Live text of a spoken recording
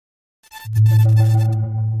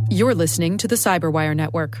You're listening to the Cyberwire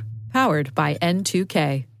Network, powered by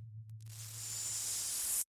N2K.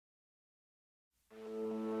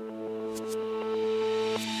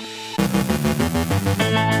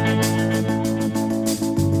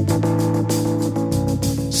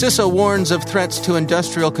 CISA warns of threats to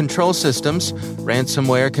industrial control systems.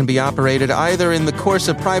 Ransomware can be operated either in the course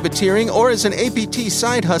of privateering or as an APT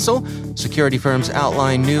side hustle. Security firms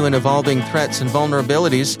outline new and evolving threats and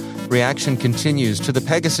vulnerabilities. Reaction continues to the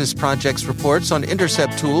Pegasus Project's reports on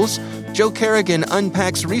intercept tools. Joe Kerrigan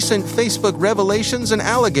unpacks recent Facebook revelations and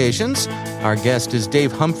allegations. Our guest is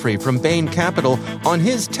Dave Humphrey from Bain Capital on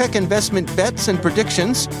his tech investment bets and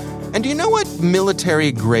predictions. And do you know what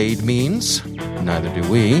military grade means? Neither do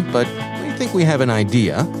we, but we think we have an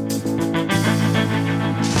idea.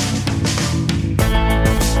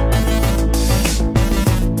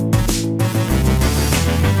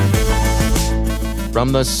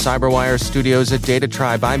 From the Cyberwire studios at Data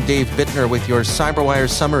Tribe, I'm Dave Bittner with your Cyberwire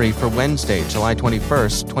summary for Wednesday, July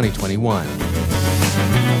 21st, 2021.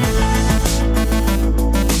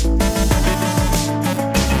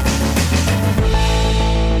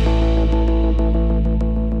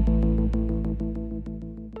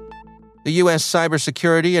 The U.S.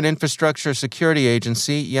 Cybersecurity and Infrastructure Security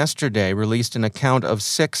Agency yesterday released an account of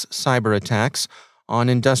 6 cyber attacks on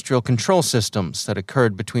industrial control systems that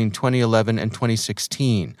occurred between 2011 and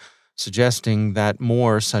 2016, suggesting that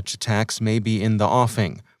more such attacks may be in the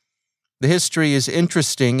offing. The history is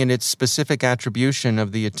interesting in its specific attribution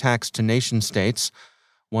of the attacks to nation-states,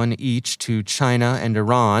 1 each to China and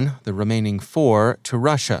Iran, the remaining 4 to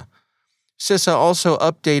Russia. CISA also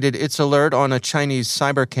updated its alert on a Chinese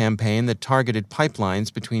cyber campaign that targeted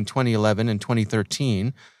pipelines between 2011 and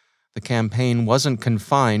 2013. The campaign wasn't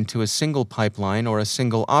confined to a single pipeline or a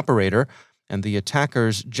single operator, and the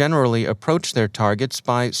attackers generally approached their targets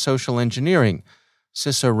by social engineering.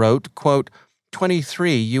 CISA wrote, quote,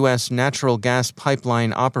 23 U.S. natural gas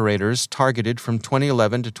pipeline operators targeted from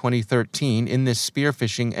 2011 to 2013 in this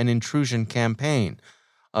spearphishing and intrusion campaign.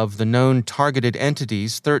 Of the known targeted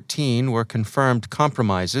entities, 13 were confirmed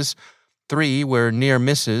compromises, 3 were near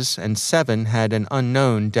misses, and 7 had an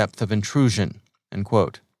unknown depth of intrusion. End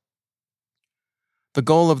quote. The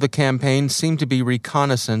goal of the campaign seemed to be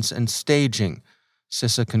reconnaissance and staging.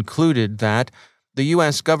 CISA concluded that the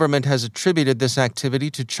U.S. government has attributed this activity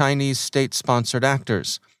to Chinese state-sponsored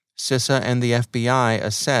actors. CISA and the FBI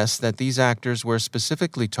assess that these actors were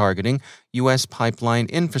specifically targeting U.S. pipeline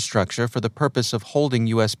infrastructure for the purpose of holding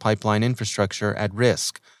U.S. pipeline infrastructure at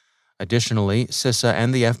risk. Additionally, CISA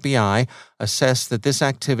and the FBI assess that this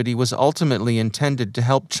activity was ultimately intended to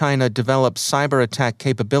help China develop cyber attack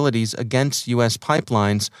capabilities against U.S.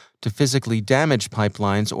 pipelines to physically damage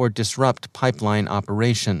pipelines or disrupt pipeline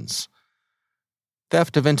operations.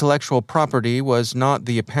 Theft of intellectual property was not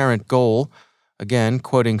the apparent goal. Again,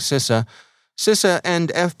 quoting CISA, CISA and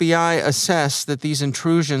FBI assess that these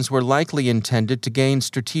intrusions were likely intended to gain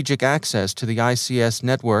strategic access to the ICS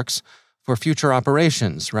networks for future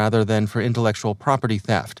operations rather than for intellectual property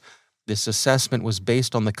theft. This assessment was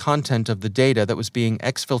based on the content of the data that was being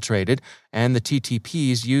exfiltrated and the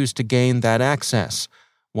TTPs used to gain that access.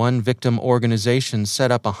 One victim organization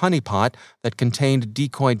set up a honeypot that contained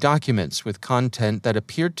decoy documents with content that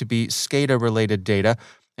appeared to be SCADA-related data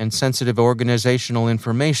and sensitive organizational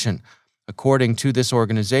information. According to this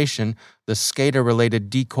organization, the SCADA-related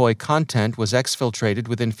decoy content was exfiltrated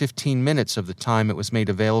within 15 minutes of the time it was made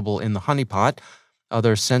available in the honeypot.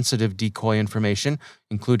 Other sensitive decoy information,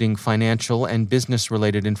 including financial and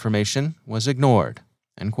business-related information, was ignored.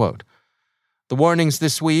 End quote. The warnings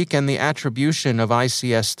this week and the attribution of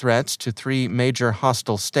ICS threats to 3 major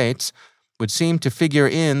hostile states would seem to figure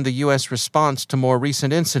in the U.S. response to more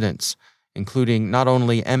recent incidents, including not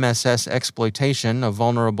only MSS exploitation of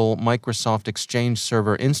vulnerable Microsoft Exchange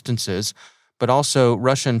server instances, but also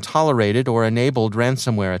Russian-tolerated or enabled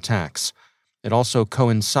ransomware attacks. It also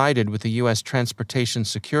coincided with the U.S. Transportation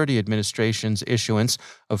Security Administration's issuance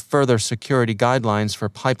of further security guidelines for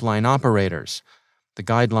pipeline operators. The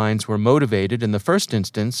guidelines were motivated in the first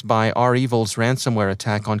instance by REvil's ransomware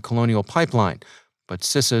attack on Colonial Pipeline, but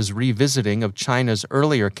CISA's revisiting of China's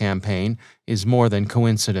earlier campaign is more than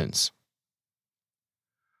coincidence.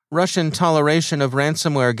 Russian toleration of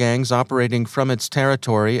ransomware gangs operating from its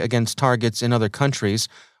territory against targets in other countries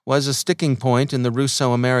was a sticking point in the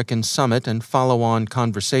Russo-American summit and follow-on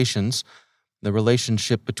conversations. The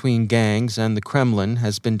relationship between gangs and the Kremlin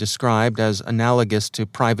has been described as analogous to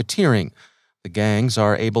privateering. The gangs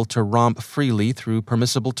are able to romp freely through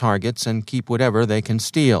permissible targets and keep whatever they can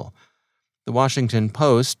steal. The The Washington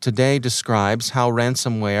Post today describes how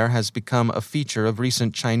ransomware has become a feature of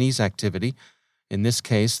recent Chinese activity. In this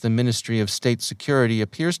case, the Ministry of State Security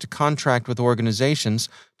appears to contract with organizations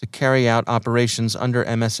to carry out operations under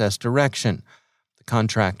MSS direction. The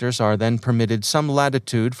contractors are then permitted some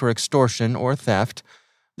latitude for extortion or theft.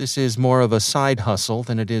 This is more of a side hustle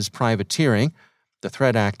than it is privateering. The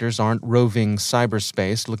threat actors aren't roving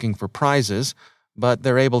cyberspace looking for prizes, but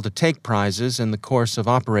they're able to take prizes in the course of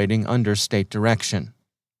operating under state direction.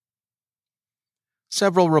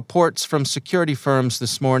 Several reports from security firms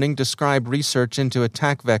this morning describe research into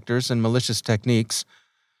attack vectors and malicious techniques.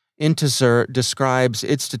 Intezer describes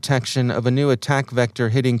its detection of a new attack vector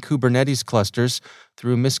hitting Kubernetes clusters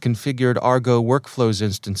through misconfigured Argo workflows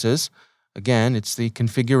instances. Again, it's the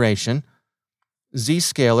configuration.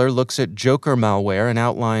 Zscaler looks at Joker malware and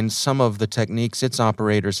outlines some of the techniques its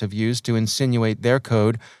operators have used to insinuate their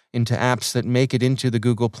code into apps that make it into the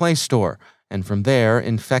Google Play Store, and from there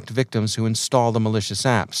infect victims who install the malicious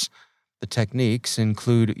apps. The techniques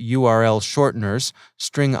include URL shorteners,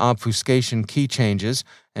 string obfuscation key changes,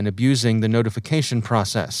 and abusing the notification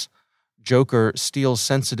process. Joker steals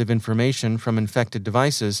sensitive information from infected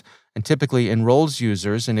devices and typically enrolls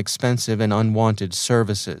users in expensive and unwanted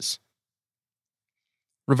services.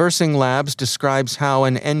 Reversing Labs describes how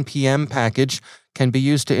an NPM package can be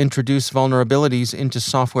used to introduce vulnerabilities into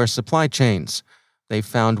software supply chains. They've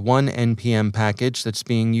found one NPM package that's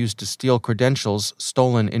being used to steal credentials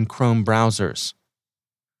stolen in Chrome browsers.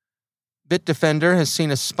 Bitdefender has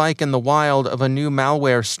seen a spike in the wild of a new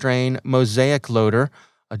malware strain, Mosaic Loader,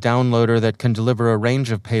 a downloader that can deliver a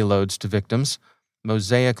range of payloads to victims.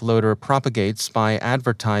 Mosaic Loader propagates by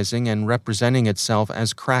advertising and representing itself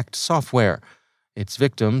as cracked software. Its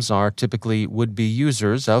victims are typically would-be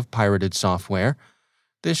users of pirated software.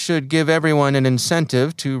 This should give everyone an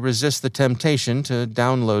incentive to resist the temptation to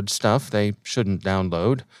download stuff they shouldn't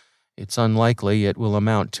download. It's unlikely it will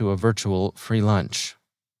amount to a virtual free lunch.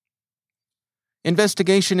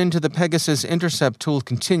 Investigation into the Pegasus intercept tool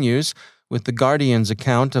continues, with the Guardian's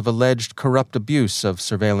account of alleged corrupt abuse of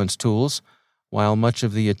surveillance tools. While much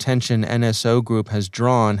of the attention NSO Group has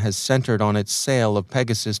drawn has centered on its sale of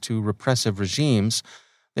Pegasus to repressive regimes,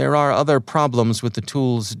 there are other problems with the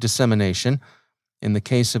tool's dissemination. In the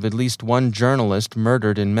case of at least one journalist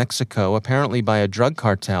murdered in Mexico, apparently by a drug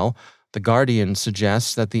cartel, The Guardian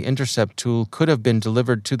suggests that the intercept tool could have been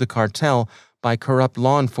delivered to the cartel by corrupt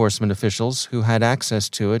law enforcement officials who had access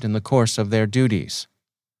to it in the course of their duties.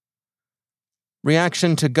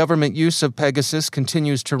 Reaction to government use of Pegasus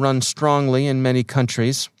continues to run strongly in many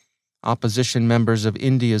countries. Opposition members of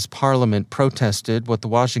India's parliament protested what the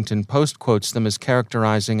Washington Post quotes them as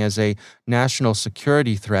characterizing as a national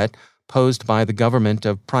security threat posed by the government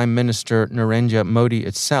of Prime Minister Narendra Modi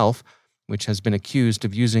itself, which has been accused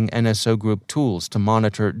of using NSO Group tools to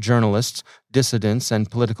monitor journalists, dissidents, and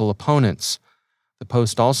political opponents. The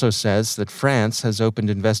Post also says that France has opened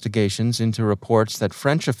investigations into reports that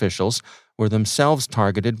French officials were themselves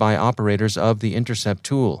targeted by operators of the intercept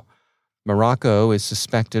tool. Morocco is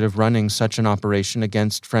suspected of running such an operation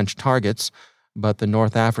against French targets, but the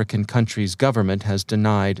North African country's government has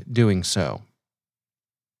denied doing so.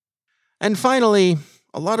 And finally,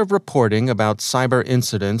 a lot of reporting about cyber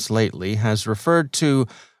incidents lately has referred to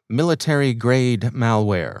military-grade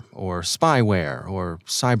malware, or spyware, or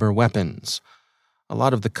cyber weapons. A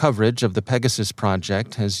lot of the coverage of the Pegasus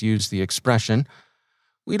Project has used the expression.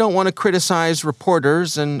 We don't want to criticize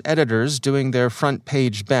reporters and editors doing their front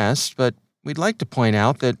page best, but we'd like to point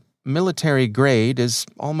out that military-grade is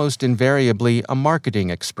almost invariably a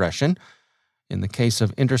marketing expression. In the case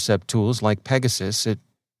of intercept tools like Pegasus, it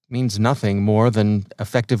means nothing more than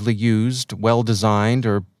effectively used, well-designed,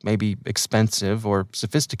 or maybe expensive or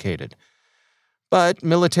sophisticated. But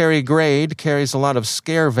military grade carries a lot of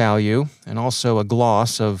scare value and also a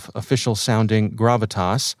gloss of official-sounding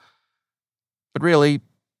gravitas. But really,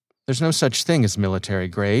 there's no such thing as military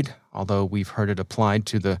grade, although we've heard it applied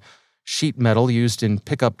to the sheet metal used in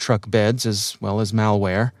pickup truck beds as well as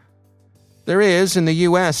malware. There is, in the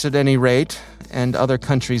U.S. at any rate, and other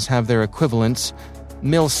countries have their equivalents,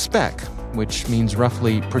 mil-spec, which means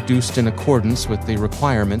roughly produced in accordance with the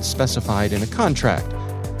requirements specified in a contract.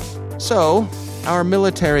 So, our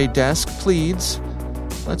military desk pleads,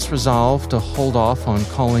 let's resolve to hold off on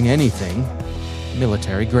calling anything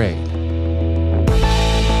military grade.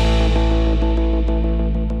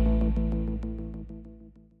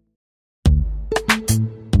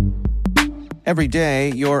 Every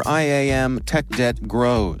day, your IAM tech debt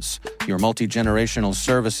grows. Your multi-generational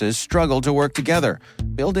services struggle to work together.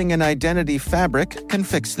 Building an identity fabric can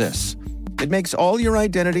fix this. It makes all your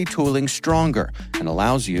identity tooling stronger and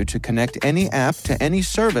allows you to connect any app to any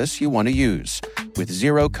service you want to use, with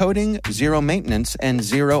zero coding, zero maintenance, and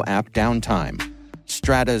zero app downtime.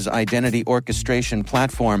 Strata's identity orchestration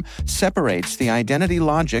platform separates the identity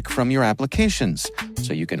logic from your applications,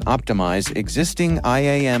 so you can optimize existing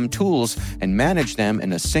IAM tools and manage them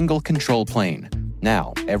in a single control plane.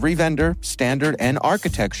 Now, every vendor, standard, and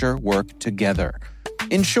architecture work together.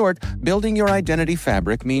 In short, building your identity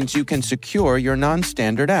fabric means you can secure your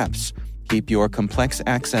non-standard apps, keep your complex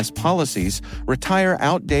access policies, retire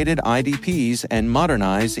outdated IDPs, and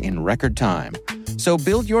modernize in record time. So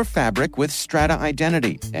build your fabric with Strata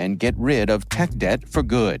Identity and get rid of tech debt for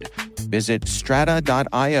good. Visit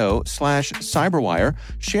strata.io/cyberwire,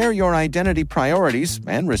 share your identity priorities,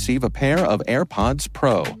 and receive a pair of AirPods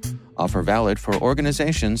Pro. Offer valid for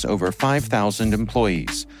organizations over 5,000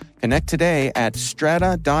 employees. Connect today at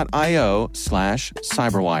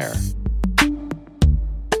strata.io/cyberwire.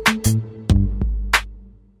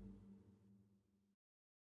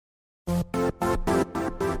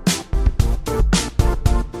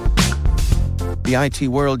 The IT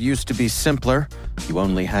world used to be simpler. You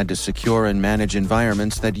only had to secure and manage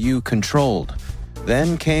environments that you controlled.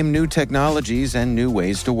 Then came new technologies and new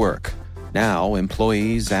ways to work. Now,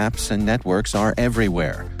 employees, apps, and networks are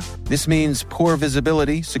everywhere. This means poor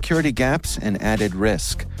visibility, security gaps, and added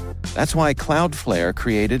risk. That's why Cloudflare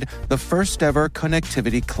created the first-ever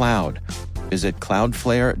connectivity cloud. Visit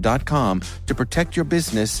cloudflare.com to protect your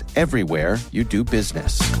business everywhere you do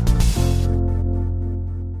business.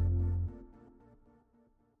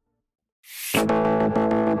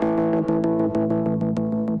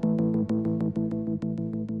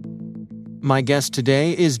 My guest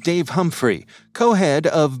today is Dave Humphrey, co-head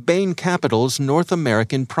of Bain Capital's North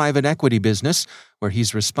American private equity business, where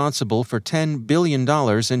he's responsible for $10 billion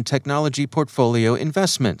in technology portfolio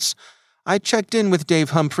investments. I checked in with Dave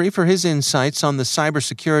Humphrey for his insights on the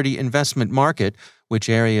cybersecurity investment market, which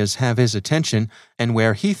areas have his attention, and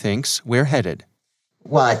where he thinks we're headed.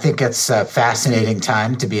 Well, I think it's a fascinating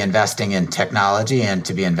time to be investing in technology and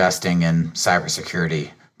to be investing in cybersecurity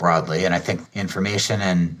broadly. And I think information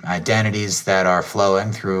and identities that are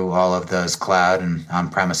flowing through all of those cloud and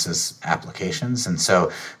on-premises applications. And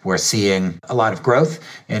so we're seeing a lot of growth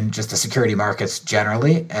in just the security markets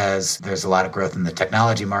generally, as there's a lot of growth in the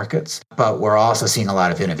technology markets. But we're also seeing a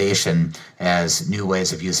lot of innovation as new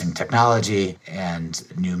ways of using technology and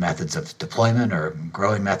new methods of deployment or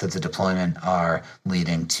growing methods of deployment are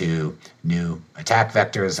leading to new attack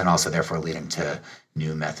vectors and also therefore leading to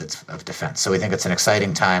new methods of defense. So we think it's an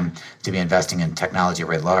exciting time to be investing in technology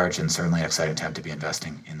writ large, and certainly an exciting time to be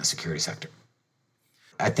investing in the security sector.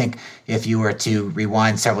 I think if you were to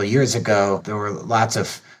rewind several years ago, there were lots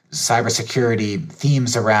of cybersecurity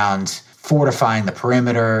themes around fortifying the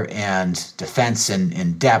perimeter and defense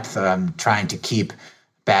in depth, trying to keep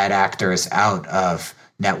bad actors out of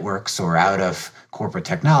networks or out of corporate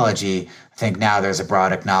technology. I think now there's a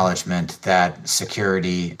broad acknowledgement that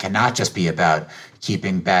security cannot just be about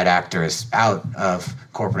keeping bad actors out of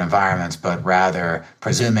corporate environments, but rather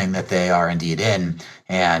presuming that they are indeed in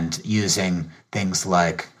and using things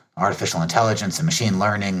like artificial intelligence and machine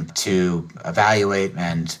learning to evaluate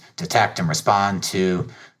and detect and respond to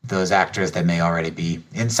those actors that may already be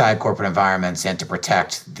inside corporate environments and to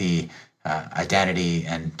protect the identity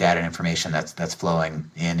and data and information that's flowing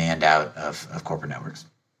in and out of corporate networks.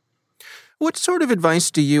 What sort of advice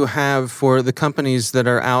do you have for the companies that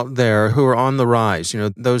are out there who are on the rise?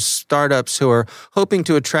 Those startups who are hoping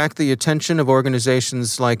to attract the attention of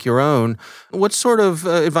organizations like your own. What sort of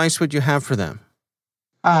advice would you have for them?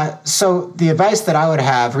 So the advice that I would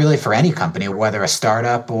have really for any company, whether a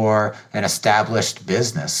startup or an established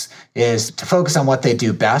business, is to focus on what they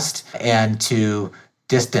do best and to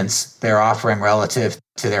distance their offering relative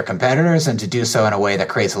to their competitors and to do so in a way that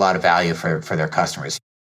creates a lot of value for their customers.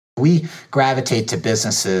 We gravitate to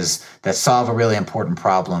businesses that solve a really important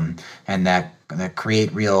problem and that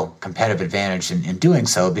create real competitive advantage in doing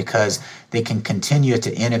so because they can continue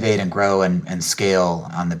to innovate and grow and scale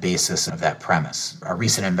on the basis of that premise. Our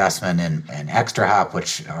recent investment in ExtraHop, or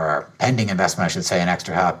our pending investment, I should say, in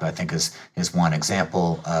ExtraHop, I think is one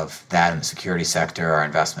example of that in the security sector. Our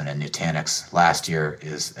investment in Nutanix last year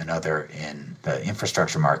is another in the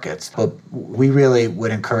infrastructure markets. But we really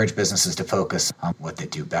would encourage businesses to focus on what they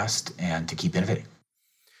do best and to keep innovating.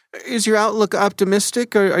 Is your outlook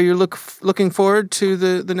optimistic? Are you looking forward to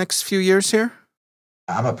the next few years here?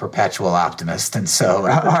 I'm a perpetual optimist, and so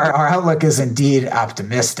our outlook is indeed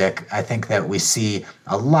optimistic. I think that we see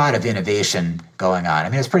a lot of innovation going on. I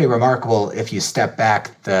mean, it's pretty remarkable if you step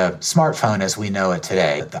back. The smartphone as we know it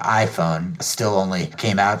today, the iPhone still only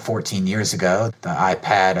came out 14 years ago. The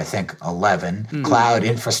iPad, I think 11. Mm-hmm. Cloud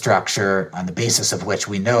infrastructure on the basis of which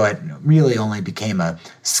we know it really only became a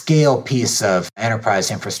scale piece of enterprise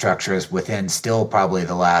infrastructures within still probably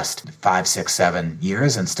the last 5, 6, 7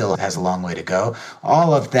 years, and still has a long way to go.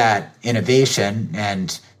 All of that innovation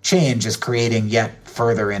and change is creating yet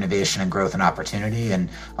further innovation and growth and opportunity, and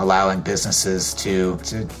allowing businesses to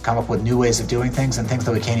come up with new ways of doing things and things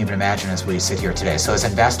that we can't even imagine as we sit here today. So as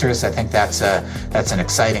investors, I think that's an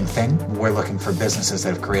exciting thing. We're looking for businesses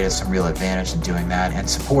that have created some real advantage in doing that and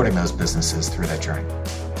supporting those businesses through that journey.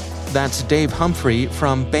 That's Dave Humphrey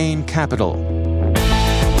from Bain Capital.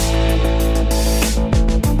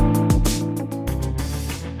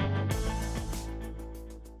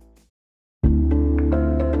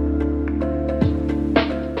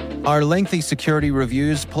 Are lengthy security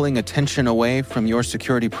reviews pulling attention away from your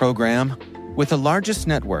security program? With the largest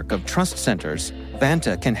network of trust centers,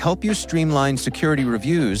 Vanta can help you streamline security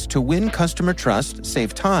reviews to win customer trust,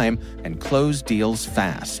 save time, and close deals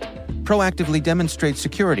fast. Proactively demonstrate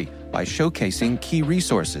security by showcasing key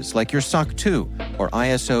resources like your SOC 2 or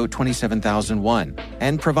ISO 27001,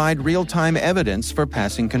 and provide real-time evidence for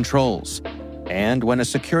passing controls. And when a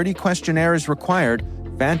security questionnaire is required,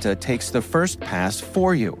 Vanta takes the first pass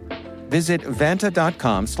for you. Visit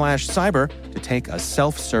vanta.com/cyber to take a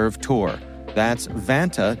self-serve tour. That's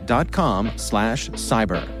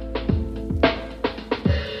vanta.com/cyber.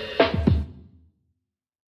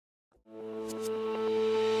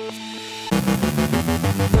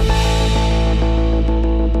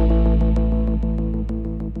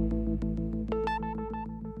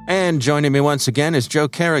 And joining me once again is Joe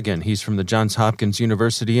Kerrigan. He's from the Johns Hopkins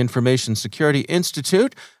University Information Security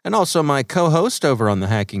Institute and also my co-host over on the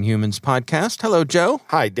Hacking Humans podcast. Hello, Joe.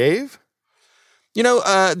 Hi, Dave. You know,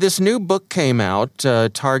 this new book came out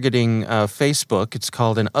targeting Facebook. It's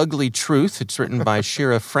called An Ugly Truth. It's written by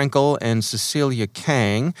Shira Frenkel and Cecilia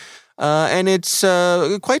Kang. And it's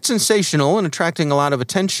quite sensational and attracting a lot of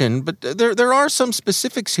attention. But there are some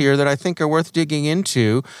specifics here that I think are worth digging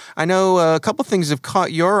into. I know a couple things have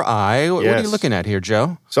caught your eye. What are you looking at here,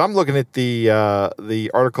 Joe? So I'm looking at the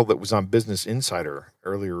article that was on Business Insider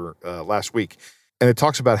earlier last week. And it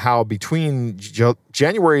talks about how between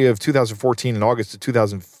January of 2014 and August of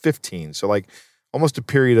 2015, so like almost a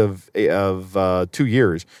period of 2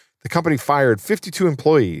 years, the company fired 52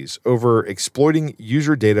 employees over exploiting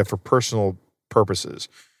user data for personal purposes.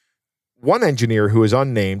 One engineer, who is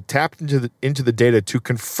unnamed, tapped into the data to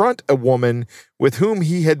confront a woman with whom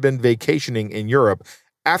he had been vacationing in Europe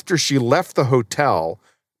after she left the hotel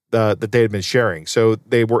that they had been sharing. So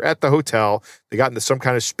they were at the hotel, they got into some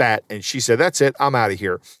kind of spat, and she said, "That's it, I'm out of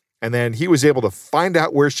here." And then he was able to find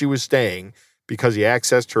out where she was staying because he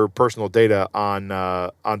accessed her personal data on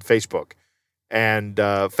Facebook. And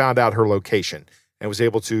found out her location and was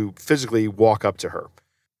able to physically walk up to her.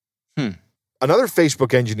 Another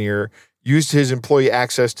Facebook engineer used his employee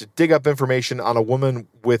access to dig up information on a woman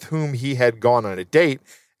with whom he had gone on a date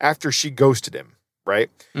after she ghosted him, right?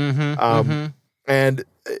 And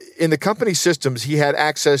in the company systems, he had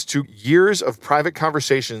access to years of private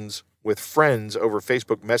conversations with friends over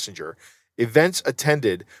Facebook Messenger, events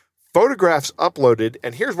attended, photographs uploaded,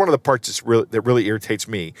 and here's one of the parts that really irritates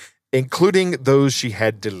me, including those she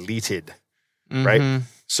had deleted, right?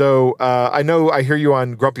 So I know I hear you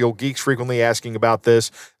on Grumpy Old Geeks frequently asking about this.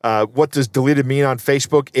 What does deleted mean on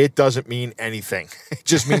Facebook? It doesn't mean anything. It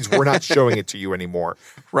just means we're not showing it to you anymore.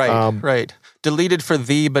 Right. Deleted for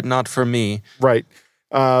thee, but not for me. Right.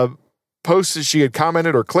 Posts that she had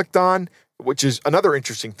commented or clicked on, which is another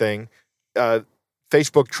interesting thing.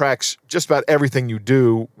 Facebook tracks just about everything you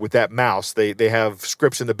do with that mouse. They have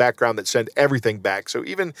scripts in the background that send everything back. So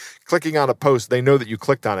even clicking on a post, they know that you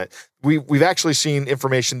clicked on it. We've actually seen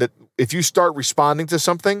information that if you start responding to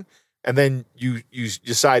something and then you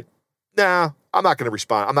decide, nah, I'm not going to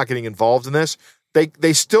respond, I'm not getting involved in this,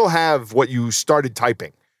 they still have what you started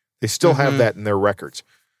typing. They still have that in their records.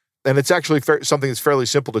 And it's actually something that's fairly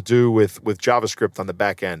simple to do with JavaScript on the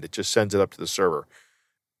back end. It just sends it up to the server.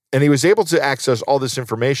 And he was able to access all this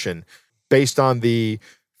information based on the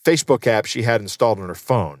Facebook app she had installed on her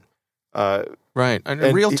phone. Right, and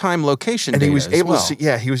real-time location data. And he was able to see,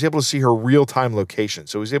 he was able to see her real-time location.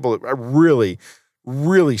 So he was able to really,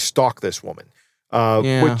 really stalk this woman,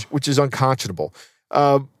 which is unconscionable.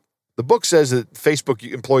 The book says that Facebook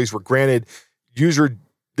employees were granted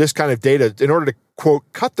this kind of data in order to, quote,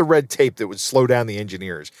 cut the red tape that would slow down the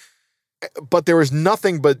engineers. But there was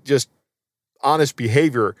nothing but just honest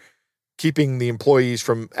behavior keeping the employees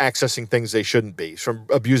from accessing things they shouldn't be, from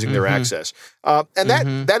abusing their access. And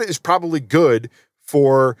that is probably good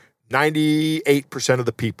for 98% of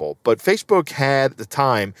the people. But Facebook had at the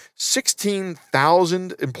time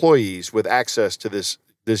 16,000 employees with access to this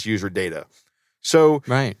user data. So,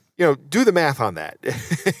 do the math on that.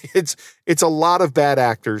 It's a lot of bad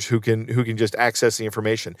actors who can just access the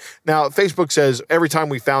information. Now, Facebook says every time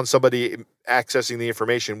we found somebody accessing the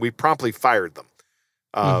information, we promptly fired them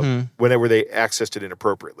whenever they accessed it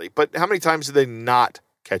inappropriately. But how many times did they not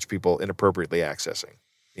catch people inappropriately accessing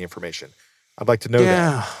the information? I'd like to know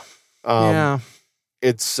that.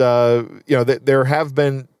 It's there have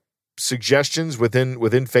been suggestions within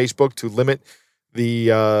Facebook to limit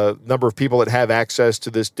the number of people that have access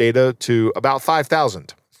to this data to about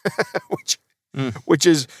 5,000, which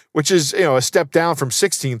is a step down from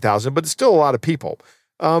 16,000, but it's still a lot of people.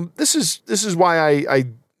 This is why I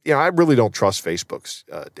really don't trust Facebook's,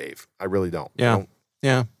 Dave. I really don't. I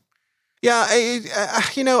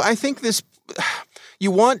think this.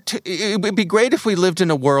 It would be great if we lived in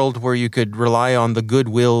a world where you could rely on the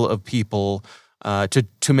goodwill of people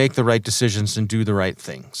to make the right decisions and do the right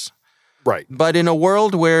things. Right. But in a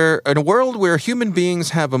world where human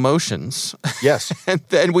beings have emotions, yes, and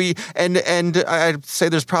I'd say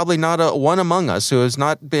there's probably not one among us who has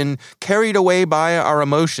not been carried away by our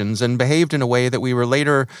emotions and behaved in a way that we were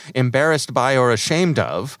later embarrassed by or ashamed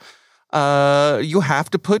of. You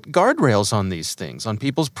have to put guardrails on these things, on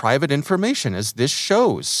people's private information, as this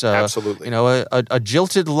shows. Absolutely. A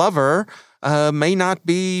jilted lover may not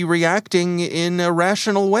be reacting in a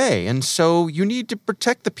rational way. And so you need to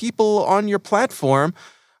protect the people on your platform.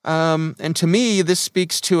 And to me, this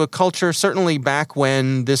speaks to a culture, certainly back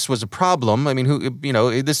when this was a problem. I mean,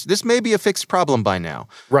 this may be a fixed problem by now.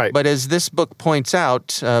 Right. But as this book points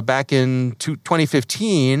out, back in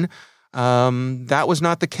 2015, that was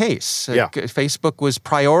not the case. Facebook was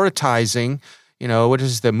prioritizing, what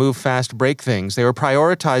is the move fast, break things. They were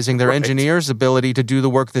prioritizing their engineers' ability to do the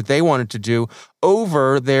work that they wanted to do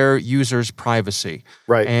over their users' privacy.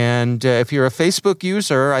 Right. And if you're a Facebook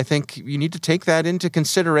user, I think you need to take that into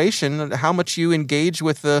consideration, how much you engage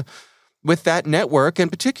with that network,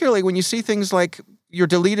 and particularly when you see things like your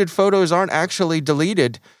deleted photos aren't actually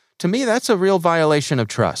deleted. To me, that's a real violation of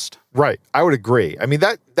trust. Right. I would agree. I mean,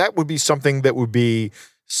 that would be something that would be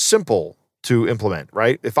simple to implement,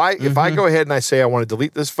 right? If I go ahead and I say I want to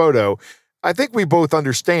delete this photo, I think we both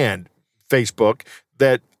understand, Facebook,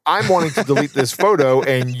 that I'm wanting to delete this photo,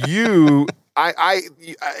 and it's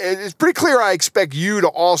pretty clear I expect you to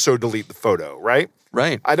also delete the photo, right?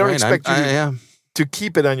 Right. I don't expect you to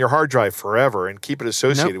keep it on your hard drive forever and keep it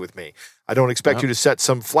associated with me. I don't expect you to set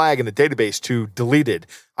some flag in the database to deleted.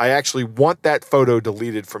 I actually want that photo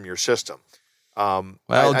deleted from your system.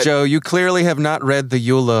 Joe, you clearly have not read the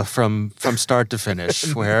EULA from start to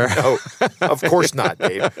finish. Where No, of course not,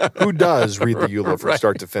 Dave. Who does read the EULA from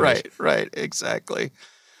start to finish? Right, exactly.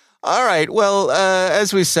 All right. Well,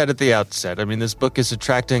 as we said at the outset, I mean, this book is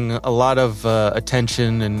attracting a lot of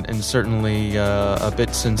attention and certainly a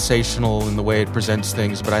bit sensational in the way it presents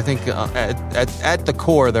things. But I think at the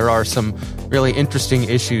core, there are some really interesting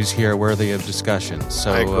issues here worthy of discussion.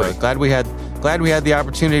 So I agree. Glad we had the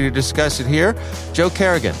opportunity to discuss it here. Joe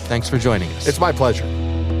Kerrigan, thanks for joining us. It's my pleasure.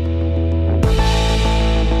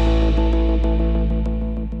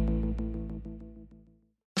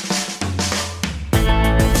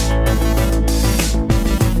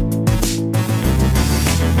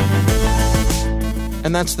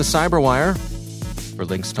 And that's the Cyberwire. For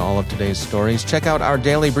links to all of today's stories, check out our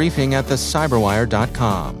daily briefing at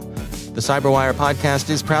thecyberwire.com. The Cyberwire podcast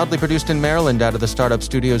is proudly produced in Maryland out of the startup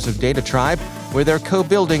studios of Data Tribe, where they're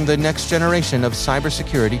co-building the next generation of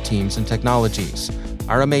cybersecurity teams and technologies.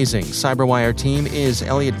 Our amazing Cyberwire team is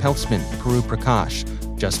Elliot Peltzman, Puru Prakash,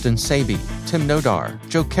 Justin Saby, Tim Nodar,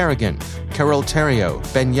 Joe Kerrigan, Carol Terrio,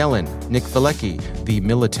 Ben Yellen, Nick Valecki, the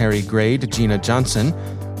military-grade Gina Johnson,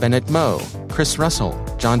 Bennett Moe, Chris Russell,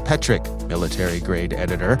 John Petrick, military-grade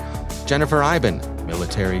editor, Jennifer Iben,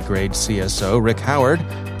 military-grade CSO, Rick Howard,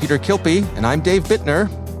 Peter Kilpie, and I'm Dave Bittner,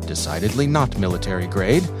 decidedly not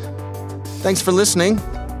military-grade. Thanks for listening.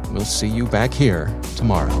 We'll see you back here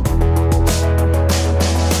tomorrow.